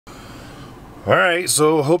Alright,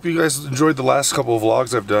 so hope you guys enjoyed the last couple of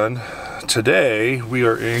vlogs I've done. Today we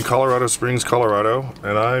are in Colorado Springs, Colorado,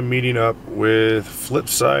 and I'm meeting up with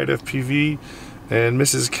FlipsideFPV and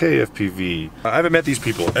Mrs. FPV. I haven't met these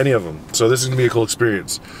people, any of them, so this is going to be a cool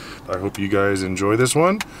experience. I hope you guys enjoy this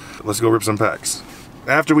one. Let's go rip some packs.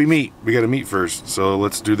 After we meet, we got to meet first, so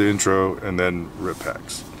let's do the intro and then rip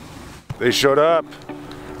packs. They showed up.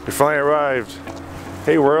 They finally arrived.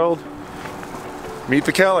 Hey world, meet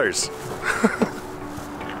the Kellers.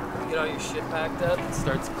 Get all your shit packed up, it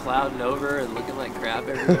starts clouding over and looking like crap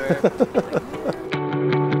everywhere.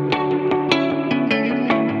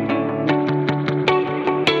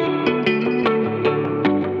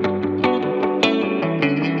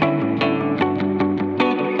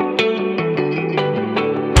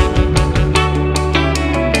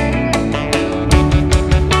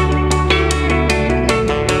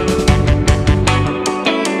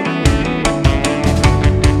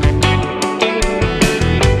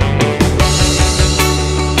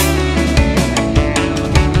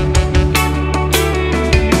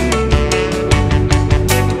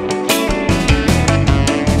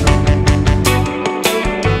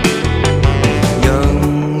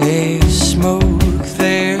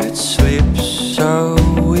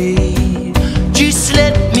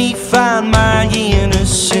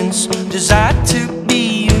 Desire to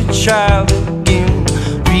be a child again.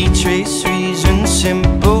 Retrace reason,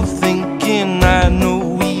 simple thinking. I know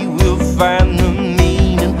we will find the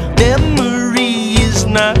meaning. Memory is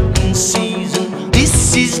not in season.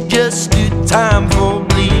 This is just a time for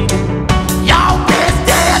bleeding. Your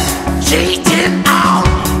business, cheating on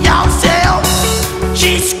yourself.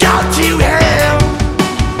 She's gone to hell.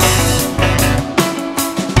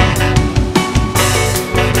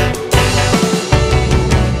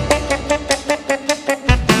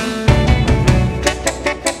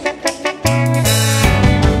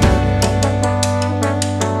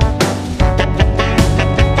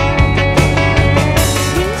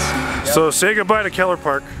 So say goodbye to Keller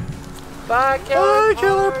Park. Bye,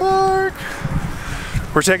 Keller Park.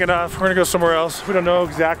 We're taking off. We're gonna go somewhere else. We don't know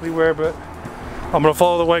exactly where, but I'm gonna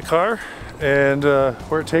follow the white car, and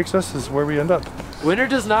where it takes us is where we end up. Winter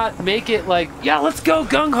does not make it like, yeah, let's go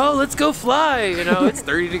gung ho, let's go fly. You know, it's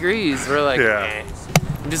 30 degrees. We're like, yeah.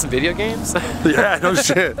 Do some video games. Yeah, no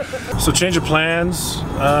shit. So change of plans.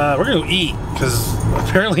 We're gonna go eat because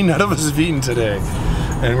apparently none of us have eaten today,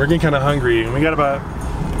 and we're getting kind of hungry. And we got about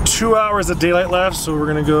 2 hours of daylight left, so we're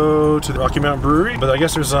gonna go to the Rocky Mountain Brewery. But I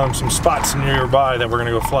guess there's some spots nearby that we're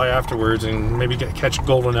gonna go fly afterwards and maybe catch a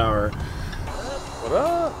golden hour. What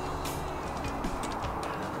up?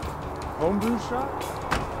 Home brew shop?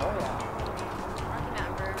 Oh yeah. Rocky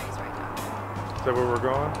Mountain Brewery's right now. Is that where we're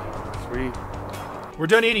going? Sweet. We're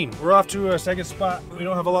done eating. We're off to a second spot. We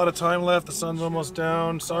don't have a lot of time left. The sun's almost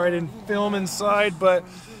down. Sorry I didn't film inside, but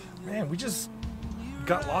man, we just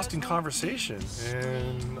got lost in conversation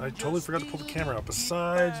and I totally forgot to pull the camera out.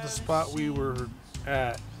 Besides, the spot we were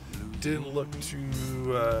at didn't look too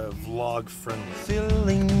vlog friendly.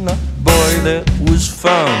 Filling the boy that was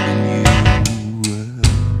found in you.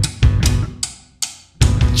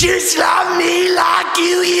 Just love me like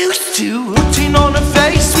you used to. Putting on a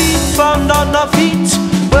face we found on our feet.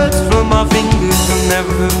 Words from our fingers are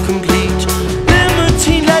never complete.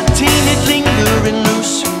 Liberty, letting it linger and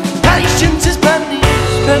loose. Patience is pennies,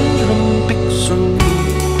 pendulum pixel.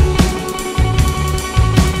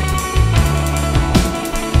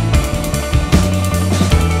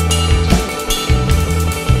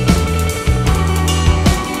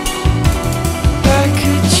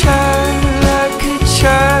 Like a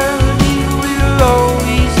child, you will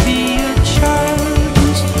always be a child.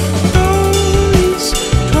 Just always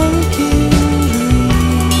drunk in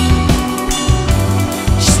dreams.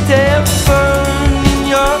 Step